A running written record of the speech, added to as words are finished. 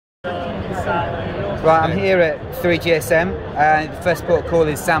Right, I'm here at 3GSM, and the first port of call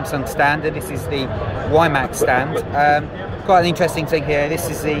is Samsung stand, and this is the WiMAX stand. Quite an interesting thing here. This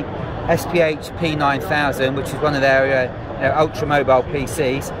is the SPH P9000, which is one of their ultra mobile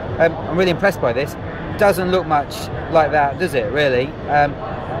PCs. I'm really impressed by this. Doesn't look much like that, does it? Really?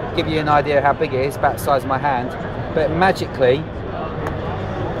 Give you an idea of how big it is, about the size of my hand. But magically,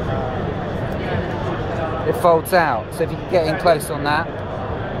 it folds out. So if you can get in close on that,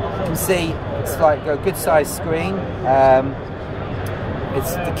 you can see it's like a good sized screen.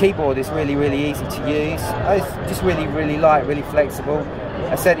 The keyboard is really easy to use. It's just really light, really flexible.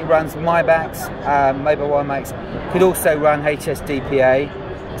 I said it runs WiMAX, mobile WiMAX. Could also run HSDPA.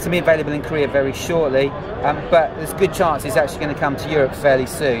 It's going to be available in Korea very shortly, but there's a good chance it's actually going to come to Europe fairly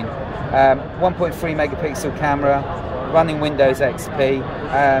soon. 1.3 megapixel camera, running Windows XP.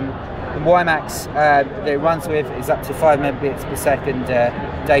 The WiMAX that it runs with is up to 5 megabits per second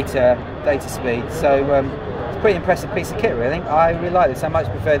data speed. So it's a pretty impressive piece of kit, really. I really like this. I much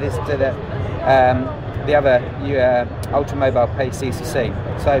prefer this to the other ultra mobile PCs you've seen.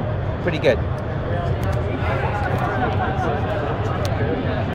 So pretty good.